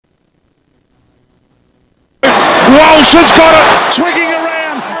Walsh has got it. Twigging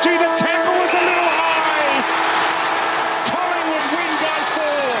around. Gee, the tackle was a little high. Collingwood win by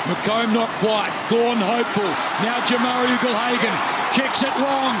 4. McComb not quite. Gawn hopeful. Now Jamarra Ugle-Hagan kicks it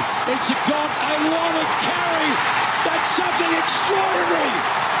long. It's got a lot of carry. That's something extraordinary.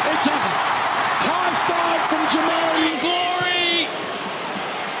 It's a high five from Jamarra. Glory.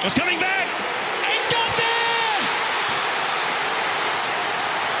 It's coming back. And got there.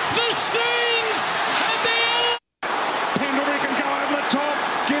 The scenes at the Pendlebury can go over the top.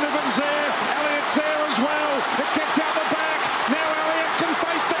 Ginnivan's there. Elliott's there as well. It kicked out the back. Now Elliott can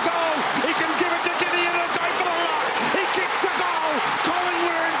face the goal. He can give it to Gideon and go for the lock. He kicks the goal. Collingwood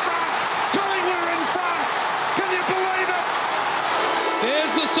are in front. Collingwood are in front. Can you believe it?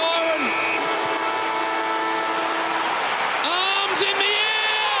 There's the siren. Arms in the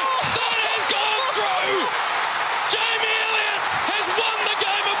air. That has gone through. Jamie Elliott has won the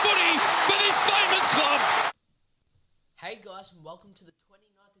game of footy for this famous club. Hey guys, and welcome to the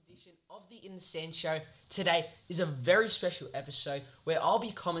 29th edition of the In the Stand Show. Today is a very special episode where I'll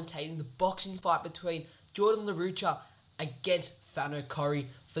be commentating the boxing fight between Jordan LaRucha against Fano Corey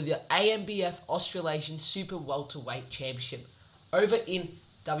for the AMBF Australasian Super Welterweight Championship over in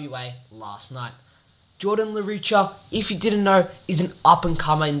WA last night. Jordan LaRucha, if you didn't know, is an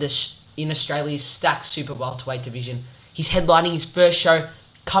up-and-comer in Australia's stacked Super Welterweight division. He's headlining his first show,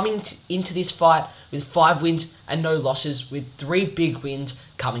 coming into this fight with 5 wins and no losses, with 3 big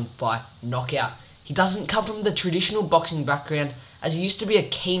wins coming by knockout. He doesn't come from the traditional boxing background, as he used to be a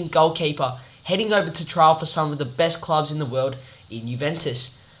keen goalkeeper, heading over to trial for some of the best clubs in the world in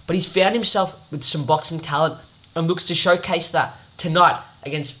Juventus. But he's found himself with some boxing talent and looks to showcase that tonight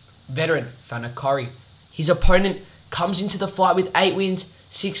against veteran Fano Corey. His opponent comes into the fight with 8 wins,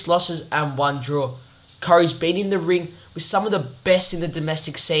 6 losses and 1 draw. Corey's been in the ring with some of the best in the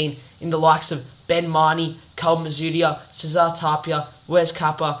domestic scene in the likes of Ben Marnie, Cole Mazudia, Cesar Tapia, Wes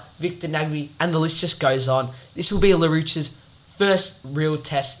Kappa, Victor Nagby, and the list just goes on. This will be LaRucha's first real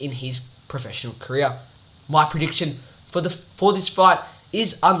test in his professional career. My prediction for this fight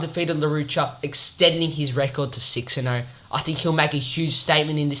is undefeated LaRucha extending his record to 6-0. I think he'll make a huge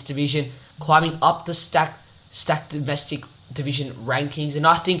statement in this division, climbing up the stacked domestic division rankings, and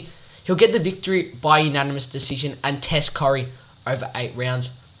I think he'll get the victory by unanimous decision and test Corey over 8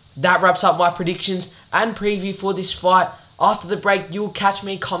 rounds. That wraps up my predictions and preview for this fight. After the break, you'll catch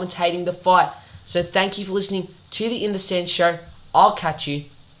me commentating the fight. So thank you for listening to the In the Stand Show. I'll catch you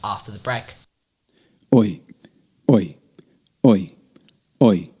after the break. Oi, oi, oi,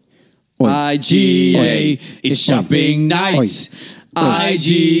 oi, oi. IGA, it's shopping nights.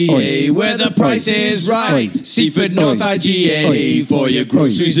 IGA, where the price is right. Seaford North IGA, for your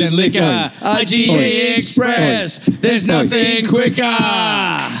groceries and liquor. IGA Express, there's nothing quicker.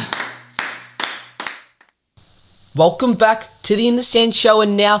 Welcome back to the In the Stand Show,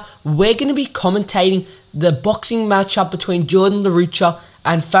 and now we're going to be commentating the boxing matchup between Jordan LaRucha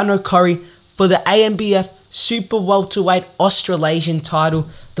and Fano Corey for the AMBF Super Welterweight Australasian title.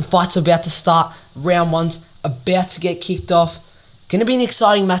 The fight's about to start. Round 1's about to get kicked off. Going to be an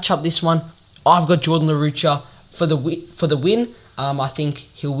exciting matchup, this one. I've got Jordan LaRucha for the win. I think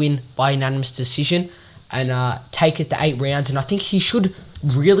he'll win by unanimous decision and take it to 8 rounds, and I think he should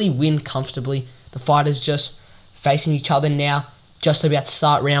really win comfortably. The fighters just facing each other now, just about to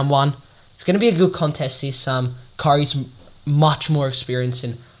start round 1. It's going to be a good contest, this. Corey's much more experienced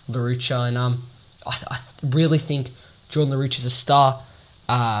than LaRucha, and I really think Jordan LaRucha's a star,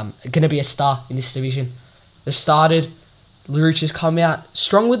 going to be a star in this division. They've started. LaRucha's come out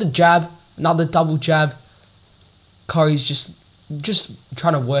strong with a jab, another double jab. Corey's just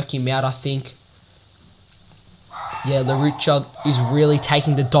trying to work him out, I think. Yeah, LaRucha is really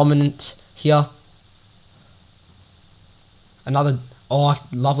taking the dominance here. Another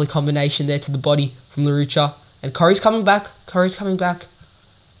lovely combination there to the body from LaRucha. And Corey's coming back.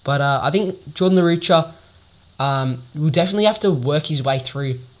 But I think Jordan LaRucha will definitely have to work his way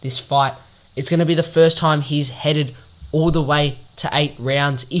through this fight. It's going to be the first time he's headed all the way to 8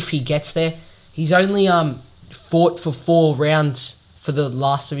 rounds if he gets there. He's only fought for 4 rounds for the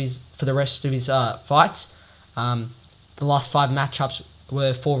rest of his fights. The last 5 matchups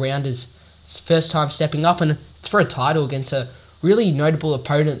were 4 rounders. It's his first time stepping up, and it's for a title against a really notable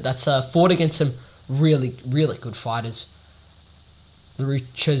opponent that's fought against some really, really good fighters.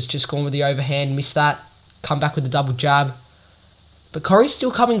 LaRucha's just gone with the overhand, missed that, come back with the double jab. But Corey's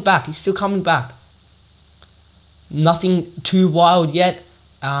still coming back. Nothing too wild yet,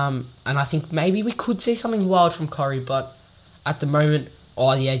 and I think maybe we could see something wild from Corey, but at the moment,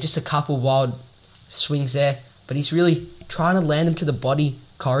 just a couple wild swings there, but he's really trying to land them to the body,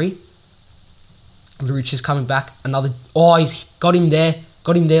 Corey. LaRuccia's coming back. He's got him there.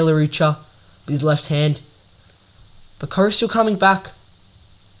 Got him there, LaRuccia, with his left hand. But Corey's still coming back.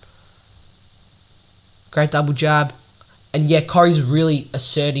 Great double jab. And yeah, Corey's really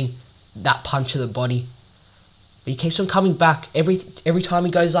asserting that punch to the body. But he keeps on coming back. Every time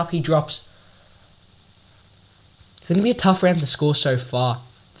he goes up, he drops. It's going to be a tough round to score so far.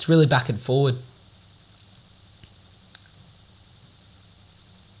 It's really back and forward.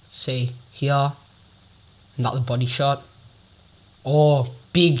 See, here. Another body shot.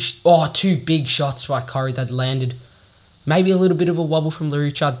 Two big shots by Corey that landed. Maybe a little bit of a wobble from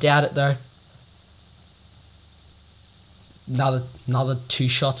LaRuccia. Doubt it though. Another 2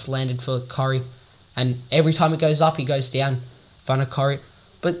 shots landed for Corey. And every time it goes up, he goes down in front of Corey.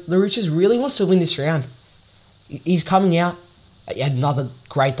 But LaRuccia really wants to win this round. He's coming out. Another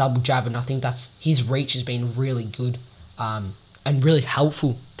great double jab, and I think his reach has been really good and really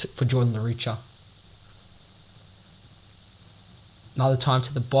helpful for Jordan LaRuccia. Another time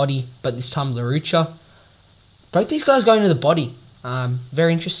to the body, but this time LaRuccia. Both these guys going to the body.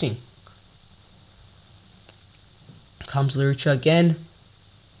 Very interesting. Comes LaRuccia again.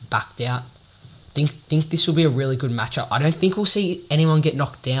 Backed out. Think this will be a really good matchup. I don't think we'll see anyone get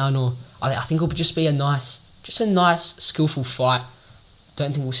knocked down, or I think it'll just be a nice skillful fight.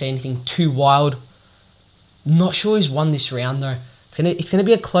 Don't think we'll see anything too wild. Not sure who's won this round though. It's gonna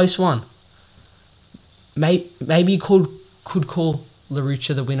be a close one. Maybe you could call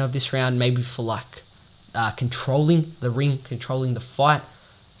LaRuccia the winner of this round. Maybe for controlling the ring, controlling the fight.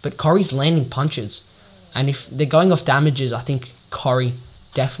 But Corey's landing punches, and if they're going off damages, I think Corey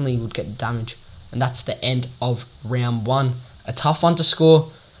definitely would get damage. And that's the end of round 1. A tough one to score.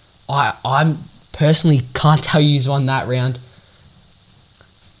 I personally can't tell you who's won that round.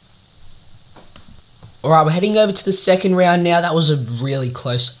 Alright, we're heading over to the second round now. That was a really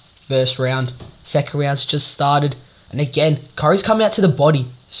close first round. Second round's just started. And again, Corey's come out to the body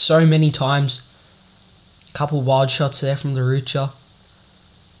so many times. A couple of wild shots there from LaRuccia.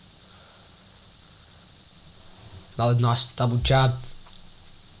 Another nice double jab.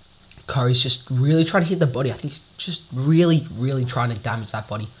 Corey's just really trying to hit the body. I think he's just really, really trying to damage that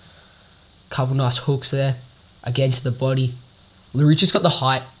body. Couple nice hooks there. Again to the body. LaRuccia's got the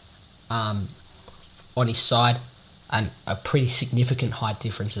height on his side, and a pretty significant height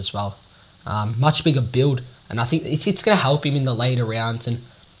difference as well. Much bigger build, and I think it's going to help him in the later rounds, and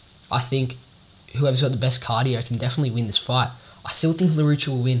I think whoever's got the best cardio can definitely win this fight. I still think LaRuccia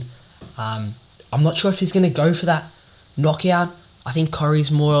will win. I'm not sure if he's going to go for that knockout. I think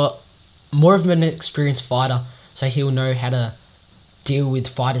Corey's more of an experienced fighter, so he'll know how to deal with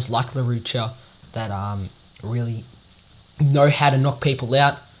fighters like LaRuccia that really know how to knock people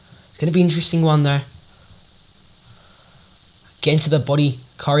out. It's going to be an interesting one though. Again to the body,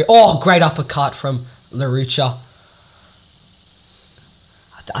 Corey. Great uppercut from LaRuccia.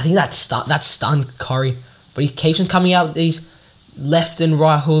 I think that stunned Corey, but he keeps on coming out with these left and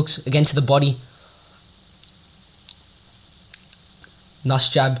right hooks. Again to the body. Nice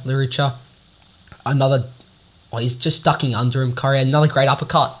jab, LaRuccia. He's just ducking under him, Corey. Another great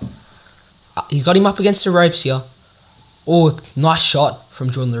uppercut. He's got him up against the ropes here. Nice shot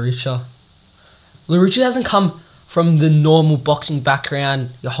from Jordan LaRuccia. LaRuccia hasn't come from the normal boxing background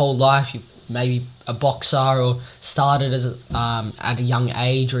your whole life. You're maybe a boxer or started as at a young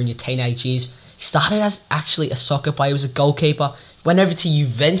age or in your teenage years. He started as actually a soccer player. He was a goalkeeper. Went over to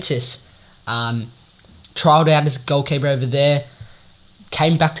Juventus. Trialled out as a goalkeeper over there.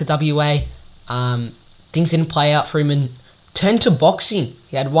 Came back to WA. Things didn't play out for him and turned to boxing.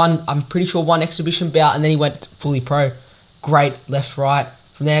 He had one exhibition bout, and then he went fully pro. Great left, right.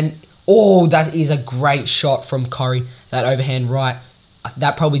 From then, that is a great shot from Corey. That overhand right.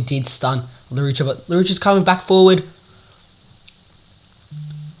 That probably did stun LaRuccia, but LaRuccia's coming back forward.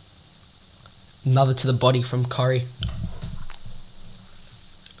 Another to the body from Corey.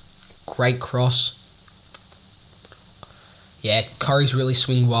 Great cross. Yeah, Corey's really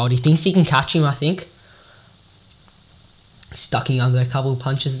swinging wild. He thinks he can catch him, I think. Stucking under a couple of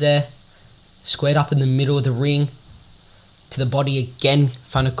punches there. Squared up in the middle of the ring. To the body again in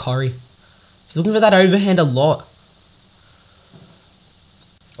front of Corey. He's looking for that overhand a lot.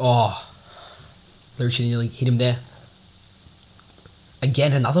 LaRuccia nearly hit him there.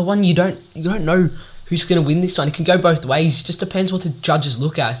 Again, another one you don't know who's going to win this one. It can go both ways. It just depends what the judges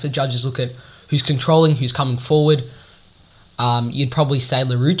look at. If the judges look at who's controlling, who's coming forward, you'd probably say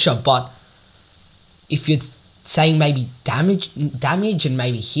LaRuccia. But if you're saying maybe damage and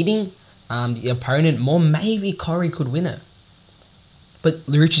maybe hitting the opponent more, maybe Corey could win it. But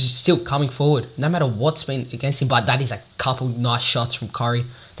LaRuccia's still coming forward, no matter what's been against him. But that is a couple nice shots from Corey.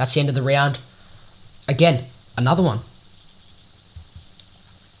 That's the end of the round. Again, another one.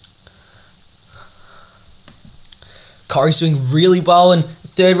 Corey's doing really well, and the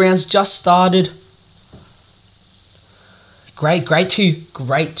third round's just started. Great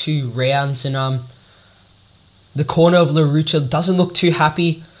two rounds, and the corner of LaRucha doesn't look too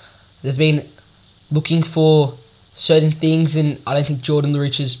happy. They've been looking for certain things, and I don't think Jordan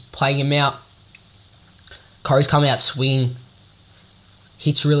LaRucha's playing him out. Corey's coming out swinging.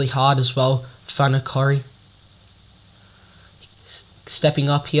 Hits really hard as well. Fun of Corey. Stepping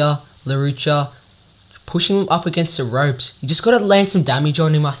up here, LaRucha pushing him up against the ropes. You just got to land some damage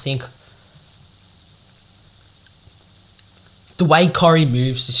on him, I think. The way Corey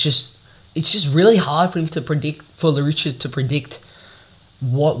moves, it's just really hard for him to predict, for LaRucha to predict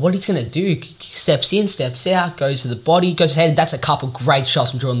what he's going to do. He steps in, steps out, goes to the body, goes ahead. That's a couple great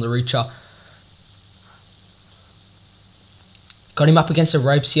shots from Jordan LaRucha. Got him up against the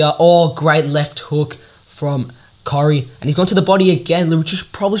ropes here. Oh, great left hook from Corey. And he's gone to the body again.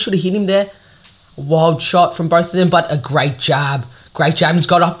 LaRucha probably should have hit him there. Wild shot from both of them, but a great jab. Great jab. He's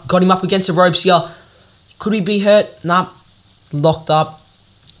got him up against the ropes here. Could he be hurt? Nah. Locked up.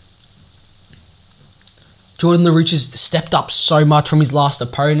 Jordan LaRucha's stepped up so much from his last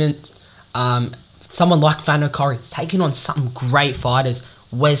opponent. Someone like Fano Corey, taking on some great fighters.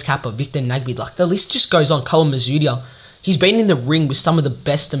 Wes Kappa, Victor Nagby. Like, the list just goes on. Colin Mazzutia. He's been in the ring with some of the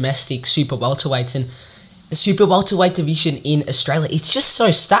best domestic super welterweights, and the super welterweight division in Australia, it's just so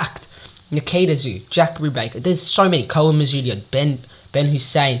stacked. Nikita Tszyu, Jack Brubaker, there's so many. Colin Mazzutia, Ben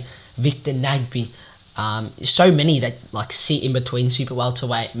Hussein, Victor Nagby, so many that like sit in between super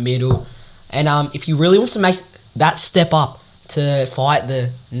welterweight, middle, and if you really want to make that step up to fight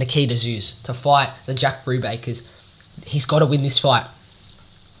the Nikita Tszyu, to fight the Jack Brubakers, he's got to win this fight.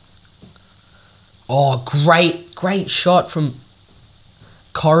 Oh, great shot from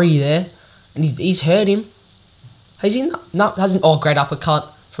Corey there. And he's hurt him. Has he not? Hasn't. Oh, great uppercut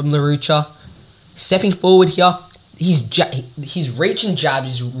from LaRucha. Stepping forward here. His reach and jab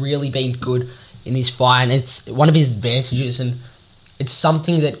has really been good in this fight. And it's one of his advantages. And it's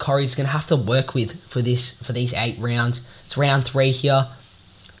something that Corey's going to have to work with for these 8 rounds. It's round 3 here.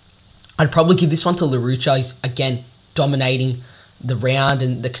 I'd probably give this one to LaRucha. He's, again, dominating the round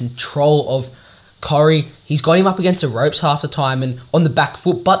and the control of Corey. He's got him up against the ropes half the time and on the back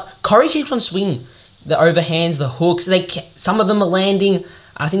foot, but Corey keeps on swinging. The overhands, the hooks, some of them are landing.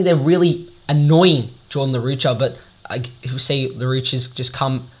 I think they're really annoying Jordan LaRucha, but you see LaRucha's just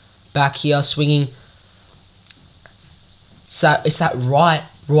come back here swinging. So it's that right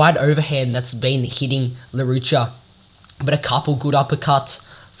overhand that's been hitting LaRucha, but a couple good uppercuts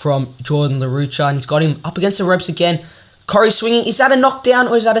from Jordan LaRucha, and he's got him up against the ropes again. Corey swinging. Is that a knockdown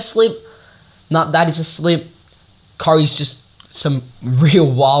or is that a slip? No, that is a slip. Corey's just some real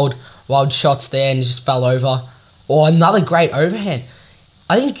wild shots there and just fell over. Or another great overhand.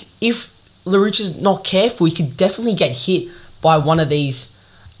 I think if LaRucha's not careful, he could definitely get hit by one of these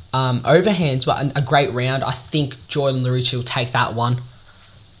overhands. But a great round. I think Jordan LaRucha will take that one.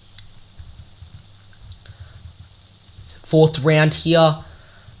 4th round here.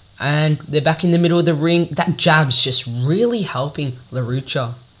 And they're back in the middle of the ring. That jab's just really helping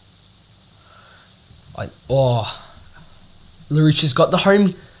LaRucha. LaRucha's got the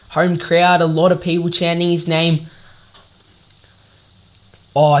home crowd, a lot of people chanting his name.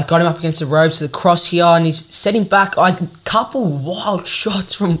 Oh, I got him up against the ropes, the cross here, and he's setting back. A couple wild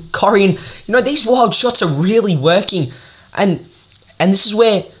shots from Corey, and these wild shots are really working. And this is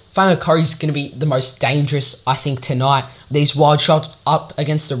where Fano Corey's going to be the most dangerous, I think, tonight. These wild shots up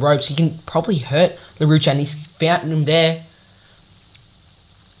against the ropes, he can probably hurt LaRucha, and he's found him there.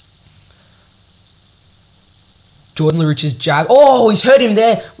 Jordan LaRucha's jab. Oh, he's hurt him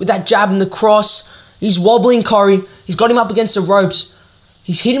there with that jab and the cross. He's wobbling Corey. He's got him up against the ropes.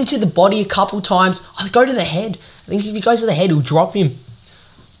 He's hit him to the body a couple times. Go to the head. I think if he goes to the head, he'll drop him.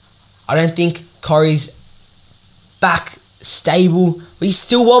 I don't think Corey's back stable, but he's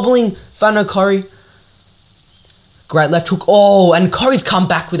still wobbling. Fano Corey. Great left hook. Oh, and Corey's come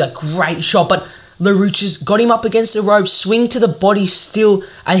back with a great shot, but LaRucha's got him up against the ropes, swing to the body still,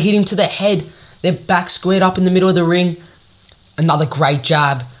 and hit him to the head. They're back squared up in the middle of the ring. Another great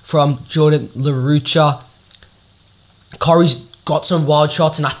jab from Jordan LaRucha. Corey's got some wild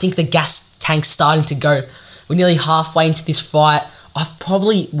shots, and I think the gas tank's starting to go. We're nearly halfway into this fight. I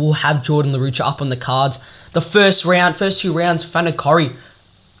probably will have Jordan LaRucha up on the cards. The first 2 rounds, Fano Corey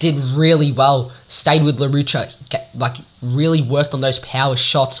did really well. Stayed with LaRucha. Really worked on those power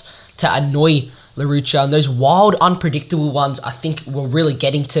shots to annoy LaRucha. And those wild, unpredictable ones, I think, were really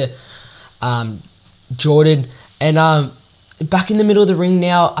getting to Jordan. And back in the middle of the ring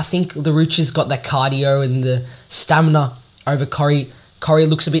now. I think LaRucha's got the cardio and the stamina over Corey. Corey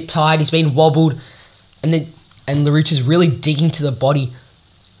looks a bit tired. He's been wobbled. And LaRucha's really digging to the body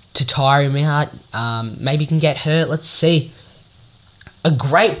to tire him out. Maybe he can get hurt. Let's see. A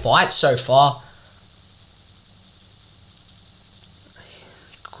great fight so far.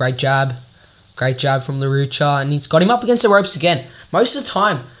 Great jab from LaRucha, and he's got him up against the ropes again. Most of the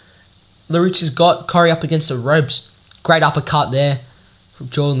time, LaRucha's got Corey up against the ropes. Great uppercut there from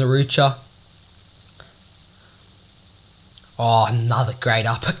Jordan LaRucha. Oh, another great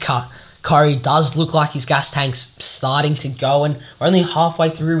uppercut. Corey does look like his gas tank's starting to go, and we're only halfway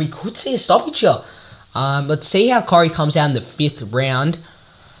through. We could see a stoppage here. Let's see how Corey comes out in the 5th round.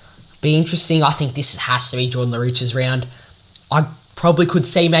 Be interesting. I think this has to be Jordan LaRucha's round. I probably could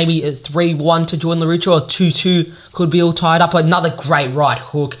see maybe a 3-1 to Jordan LaRucha, or 2-2 could be all tied up. Another great right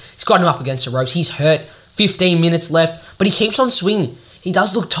hook. He's got him up against the ropes. He's hurt. 15 minutes left, but he keeps on swinging. He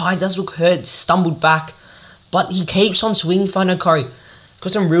does look tired, does look hurt, stumbled back, but he keeps on swinging. Fano Corey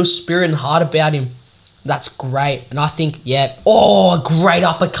got some real spirit and heart about him. That's great. And I think, a great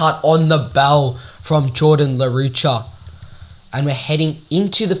uppercut on the bell from Jordan LaRucha. And we're heading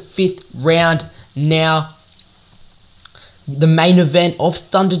into the 5th round now. The main event of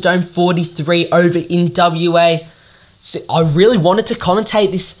Thunderdome 43 over in WA. So I really wanted to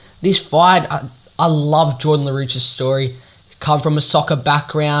commentate this fight. I love Jordan LaRucha's story. Come from a soccer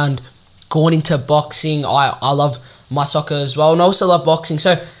background, gone into boxing. I love my soccer as well, and I also love boxing.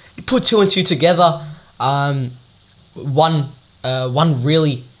 So you put 2 and 2 together. One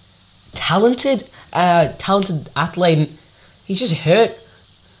really talented athlete, and he's just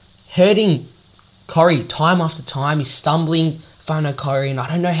hurting Corey time after time. He's stumbling Fano Corey, and I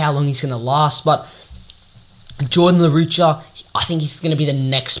don't know how long he's going to last, but Jordan LaRucha, I think he's going to be the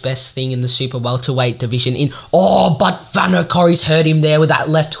next best thing in the super welterweight division. But Fano Corey's hurt him there with that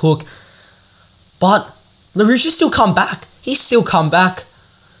left hook. But LaRucha's still come back. He's still come back.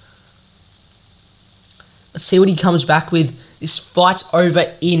 Let's see what he comes back with. This fight's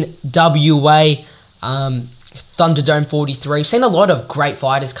over in WA. Thunderdome 43. We've seen a lot of great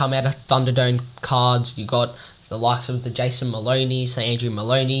fighters come out of Thunderdome cards. You've got the likes of the Jason Maloney's, the Andrew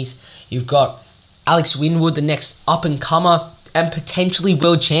Maloney's. You've got Alex Winwood, the next up-and-comer and potentially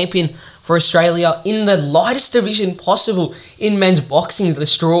world champion for Australia in the lightest division possible in men's boxing, the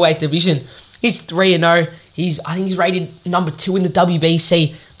strawweight division. He's 3-0. I think he's rated number 2 in the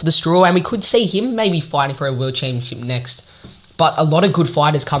WBC for the strawweight, and we could see him maybe fighting for a world championship next. But a lot of good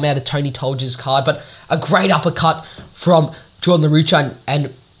fighters come out of Tony Tolger's card, but a great uppercut from Jordan LaRucha, and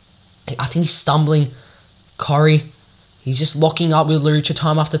I think he's stumbling Corey. He's just locking up with LaRucha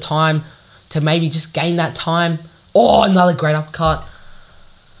time after time to maybe just gain that time. Oh, another great uppercut.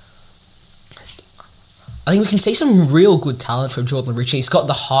 I think we can see some real good talent from Jordan LaRucha. He's got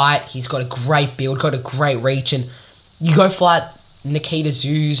the height, he's got a great build, got a great reach, and you go fight Nikita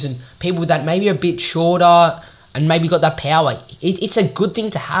Zeus and people that maybe are a bit shorter and maybe got that power. It's a good thing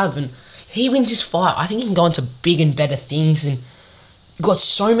to have, and he wins this fight. I think he can go into big and better things, and you've got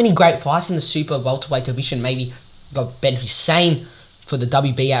so many great fights in the super welterweight division. Maybe you've got Ben Hussein for the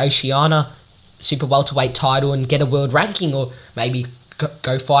WBA Oceania super welterweight title and get a world ranking, or maybe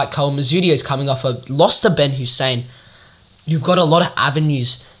go fight Cole Mazzuti, who's coming off a loss to Ben Hussein. You've got a lot of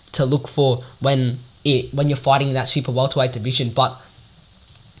avenues to look for when you're fighting in that super welterweight division, but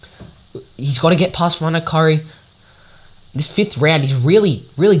he's got to get past Fano Corey. This 5th round, he's really,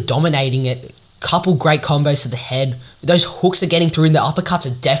 really dominating it. Couple great combos to the head. Those hooks are getting through, and the uppercuts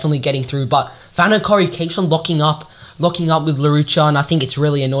are definitely getting through, but Fano Corey keeps on locking up with LaRucha, and I think it's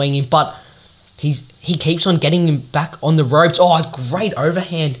really annoying him, but he keeps on getting him back on the ropes. Oh, a great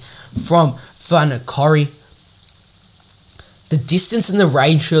overhand from Fano Corey. The distance and the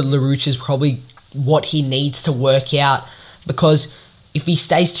range for LaRucha is probably what he needs to work out, because if he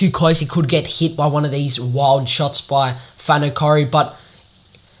stays too close, he could get hit by one of these wild shots by Fano Corey. But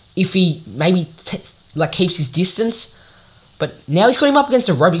if he maybe keeps his distance, but now he's got him up against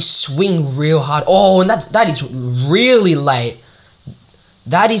the rope, he's swinging real hard. Oh, and that is really late.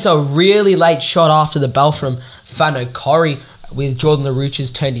 That is a really late shot after the bell from Fano Corey, with Jordan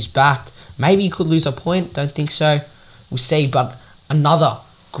LaRucha's turned his back. Maybe he could lose a point, don't think so. We'll see, but another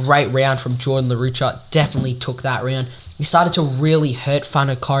great round from Jordan LaRucha. Definitely took that round. He started to really hurt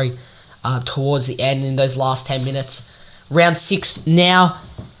Fano Corey towards the end in those last 10 minutes. Round 6 now.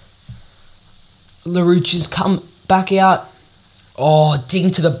 LaRucha's come back out. Oh,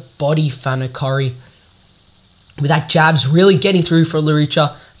 digging to the body, Fano Corey. With that jabs really getting through for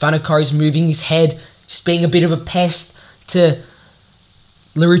LaRucha. Fano Corey's moving his head, just being a bit of a pest to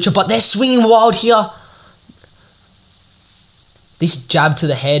LaRucha, but they're swinging wild here. This jab to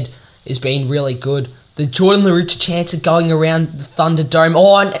the head is being really good. The Jordan LaRucha chance of going around the Thunderdome.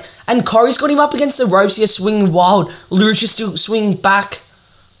 Oh, and Corey's got him up against the ropes here, swinging wild. LaRucha's still swinging back.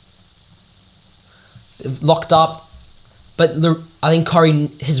 Locked up. But I think Corey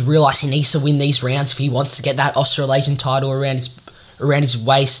has realised he needs to win these rounds if he wants to get that Australasian title around his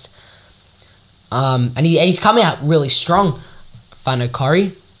waist. And he's coming out really strong, Whanau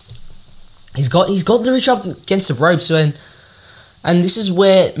Corey. He's got LaRucha up against the ropes, and this is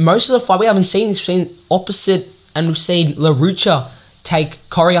where most of the fight we haven't seen this between opposite, and we've seen LaRucha take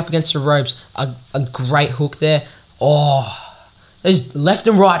Corey up against the ropes. A great hook there. Oh, those left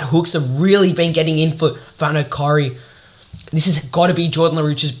and right hooks have really been getting in for Whanau Corey. This has got to be Jordan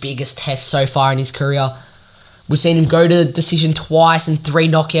LaRucha's biggest test so far in his career. We've seen him go to decision twice and 3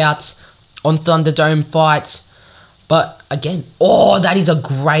 knockouts on Thunderdome fights. But again, that is a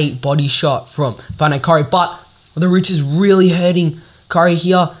great body shot from Whanau Corey. But LaRucha's really hurting Corey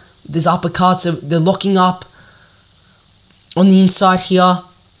here. There's uppercuts. They're locking up on the inside here.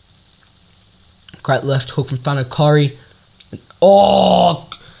 Great left hook from Whanau Corey.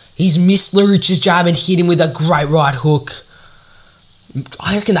 He's missed LaRucha's jab and hit him with a great right hook.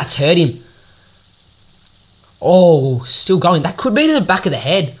 I reckon that's hurt him. Still going. That could be to the back of the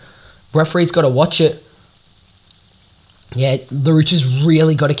head. Referee's got to watch it. Yeah, LaRucha's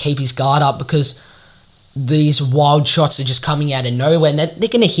really got to keep his guard up because these wild shots are just coming out of nowhere and they're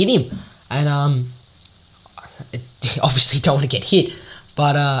going to hit him. And obviously don't want to get hit.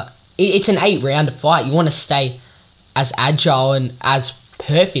 But it's an 8-round fight. You want to stay as agile and as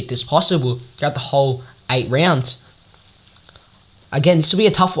perfect as possible throughout the whole 8 rounds. Again, this will be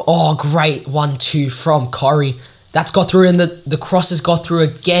a tough one. Great 1-2 from Corey. That's got through, and the cross has got through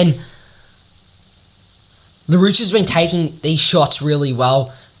again. LaRucha's been taking these shots really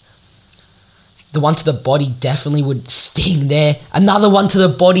well. The one to the body definitely would sting there. Another one to the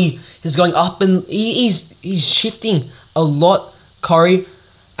body is going up, and he's shifting a lot, Corey.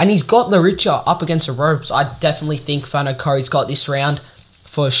 And he's got LaRucha up against the ropes. I definitely think Whanau Corey's got this round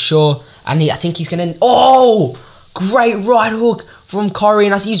for sure. And I think he's going to... Great right hook from Corey,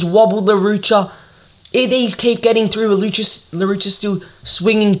 and I think he's wobbled LaRucha. These keep getting through. LaRucha's still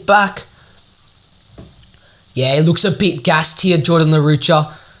swinging back. Yeah, it looks a bit gassed here, Jordan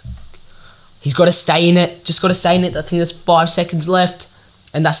LaRucha. He's got to stay in it. Just got to stay in it. I think there's 5 seconds left.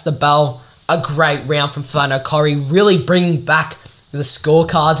 And that's the bell. A great round from Whanau Corey. Really bringing back the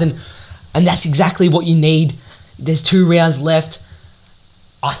scorecards. And that's exactly what you need. There's 2 rounds left.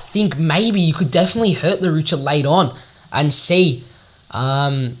 I think maybe you could definitely hurt LaRucha late on and see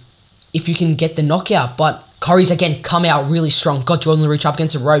if you can get the knockout. But Corey's, again, come out really strong. Got Jordan LaRucha up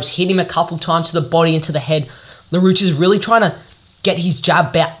against the ropes. Hit him a couple times to the body and to the head. LaRucha's really trying to get his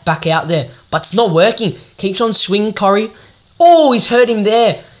jab back out there. But it's not working. Keeps on swinging, Corey. He's hurt him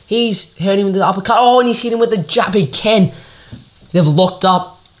there. He's hurt him with the uppercut. And he's hit him with the jab again. They've locked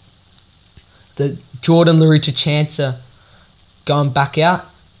up. The Jordan LaRucha chancer going back out.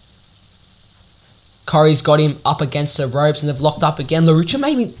 Corey's got him up against the ropes and they've locked up again. LaRucha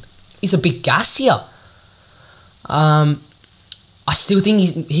maybe is a bit gassed here. I still think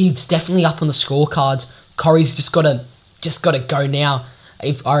he's definitely up on the scorecards. Corey's just got to go now.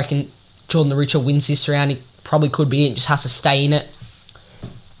 If I reckon Jordan LaRucha wins this round, it probably could be it. Just has to stay in it.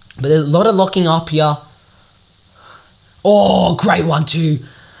 But there's a lot of locking up here. Great 1-2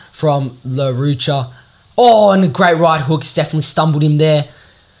 from LaRucha. And a great right hook. He's definitely stumbled him there.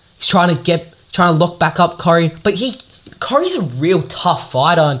 He's trying to lock back up Corey. But Corey's a real tough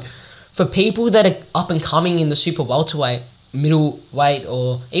fighter. And for people that are up and coming in the super welterweight, middleweight,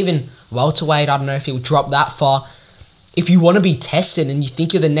 or even welterweight, I don't know if he'll drop that far. If you want to be tested and you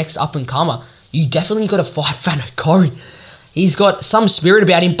think you're the next up and comer, you definitely got to fight Whanau Corey. He's got some spirit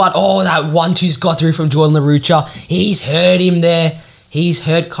about him, but that 1-2's got through from Jordan LaRucha. He's hurt him there. He's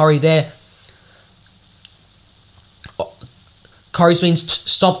hurt Corey there. Corey's been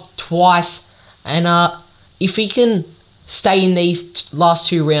stopped twice, and if he can stay in these last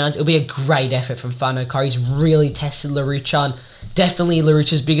 2 rounds, it'll be a great effort from Whanau Corey. He's really tested LaRucha, and definitely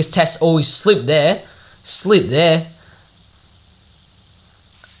LaRucha's biggest test. He slipped there.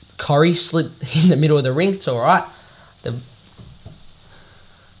 Corey slipped in the middle of the ring. It's all right.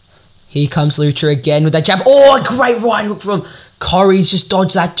 Here comes LaRucha again with that jab. A great right hook from Corey. He's just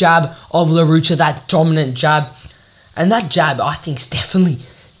dodged that jab of LaRucha, that dominant jab. And that jab, I think, is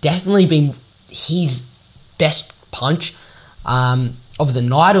definitely been his best punch of the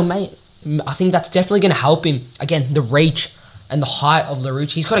night. I think that's definitely going to help him. Again, the reach and the height of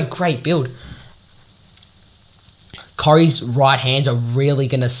LaRucha. He's got a great build. Corey's right hands are really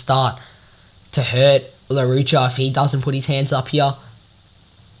going to start to hurt LaRucha if he doesn't put his hands up here.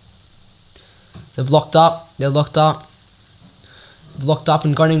 They've locked up. They're locked up. They've locked up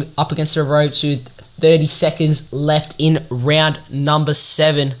and going up against the ropes with 30 seconds left in round number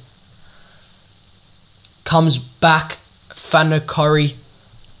 7. Comes back Whanokori.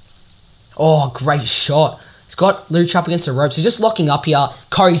 Oh, great shot. He's got LaRucha up against the ropes. He's just locking up here.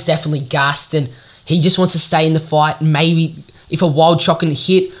 Corey's definitely gassed and he just wants to stay in the fight. Maybe if a wild shot can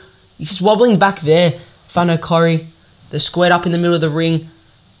hit. He's just wobbling back there. Whanokori. They're squared up in the middle of the ring.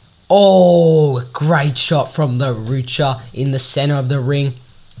 Oh, great shot from LaRucha in the center of the ring.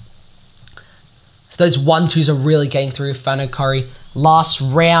 So those 1-2s are really getting through Whanokori. Last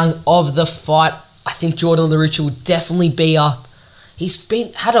round of the fight. I think Jordan LaRucha will definitely be up. He's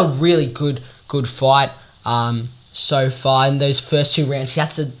had a really good fight so far in those first 2 rounds. He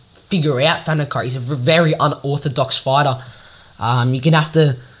has to figure out Whanokori. He's a very unorthodox fighter. You're going to have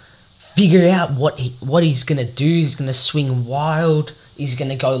to figure out what he's going to do. He's going to swing wild. He's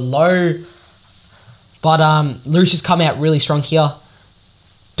going to go low. But LaRucha's come out really strong here.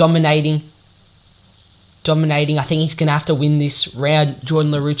 Dominating. I think he's going to have to win this round.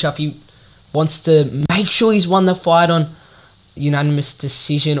 Jordan LaRucha, if he wants to make sure he's won the fight on unanimous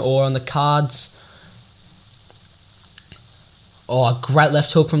decision or on the cards. Oh, a great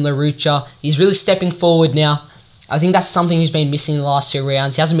left hook from LaRucha. He's really stepping forward now. I think that's something he's been missing in the last 2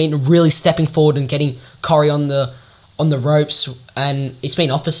 rounds. He hasn't been really stepping forward and getting Corey on the ropes, and it's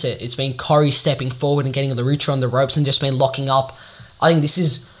been opposite. It's been Corey stepping forward and getting LaRucha on the ropes and just been locking up. I think this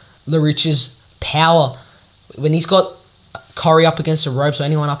is LaRucha's power. When he's got Corey up against the ropes or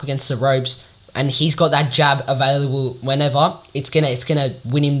anyone up against the ropes, and he's got that jab available whenever, it's gonna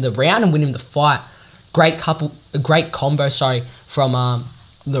win him the round and win him the fight. Great combo, from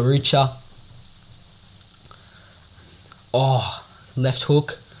LaRucha. Oh, left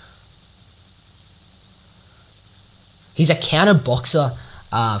hook. He's a counter boxer,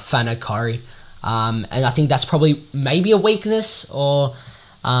 Whanokori, and I think that's probably maybe a weakness or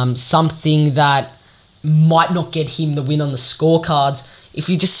something that might not get him the win on the scorecards. If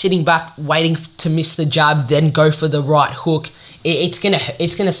you're just sitting back waiting to miss the jab, then go for the right hook, it's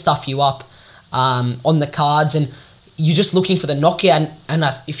gonna stuff you up on the cards, and you're just looking for the knockout. And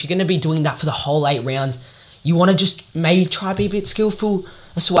if you're gonna be doing that for the whole 8 rounds, you want to just maybe try to be a bit skillful.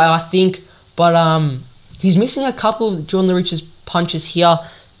 That's why I think. But he's missing a couple of Jordan LaRucha's punches here.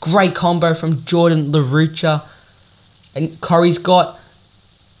 Great combo from Jordan LaRucha, and Corey's got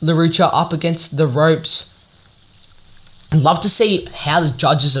LaRucha up against the ropes. I'd love to see how the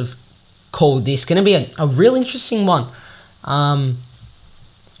judges have called this. Going to be a real interesting one.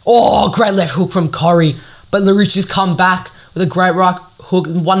 Great left hook from Corey. But LaRucha's come back with a great right hook.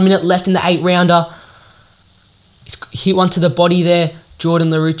 1 minute left in the 8-rounder. He's hit one to the body there. Jordan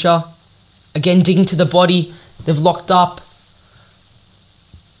LaRucha. Again, digging to the body. They've locked up.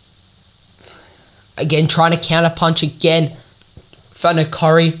 Again, trying to counter punch again.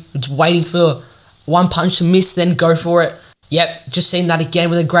 Whanokori, just waiting for one punch to miss, then go for it. Yep, just seen that again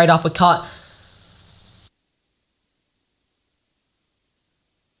with a great uppercut.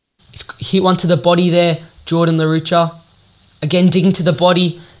 He's hit one to the body there, Jordan LaRucha. Again, digging to the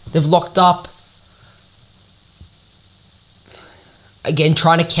body. They've locked up. Again,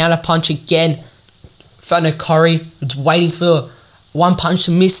 trying to counter punch again. Whanokori, just waiting for one punch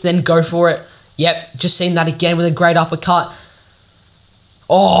to miss, then go for it. Yep, just seen that again with a great uppercut.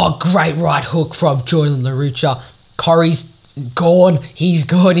 Great right hook from Jordan LaRucha. Corey's gone. He's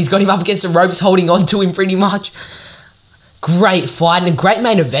gone. He's got him up against the ropes, holding on to him pretty much. Great fight and a great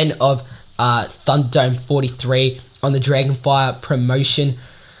main event of Thunderdome 43 on the Dragonfire promotion.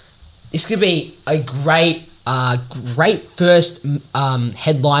 This could be a great first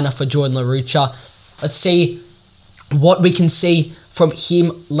headliner for Jordan LaRucha. Let's see what we can see from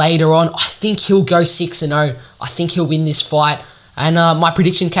him later on. I think he'll go 6-0. I think he'll win this fight. And my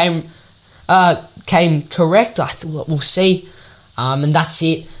prediction came correct. We'll see. And that's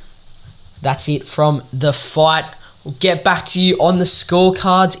it. That's it from the fight. We'll get back to you on the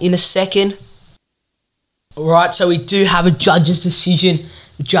scorecards in a second. Alright, so we do have a judge's decision.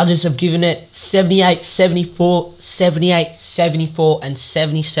 The judges have given it 78-74, 78-74, and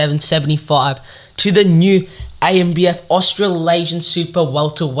 77-75 to the new AMBF Australasian Super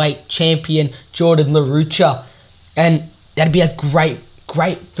Welterweight Champion, Jordan LaRucha. And that'd be a great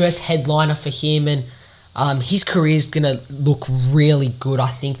first headliner for him, and his career is going to look really good, I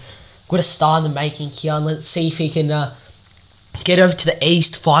think. Got a star in the making here, and let's see if he can get over to the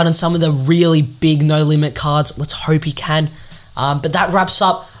East, fight on some of the really big no-limit cards. Let's hope he can. But that wraps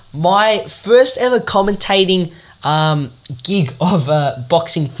up my first ever commentating gig of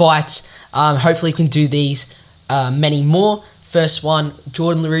boxing fights. Hopefully we can do these many more. First one,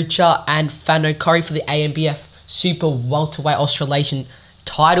 Jordan LaRucha and Fano Curry for the AMBF Super Welterweight Australasian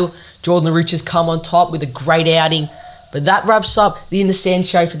title. Jordan LaRucha's come on top with a great outing. But that wraps up the In the Stand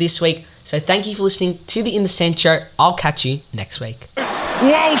show for this week. So thank you for listening to the In the Stand show. I'll catch you next week.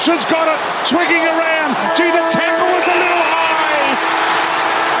 Walsh has got it, swigging around. Gee, the tackle was a little high.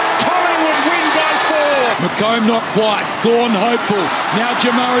 Collingwood win by 4. McComb not quite. Gawn hopeful. Now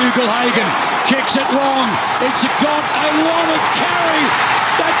Jamari Ugle-Hagan kicks it long. It's got a lot of carry.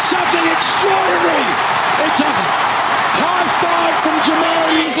 That's something extraordinary. It's a high five from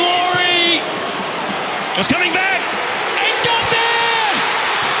Jamari.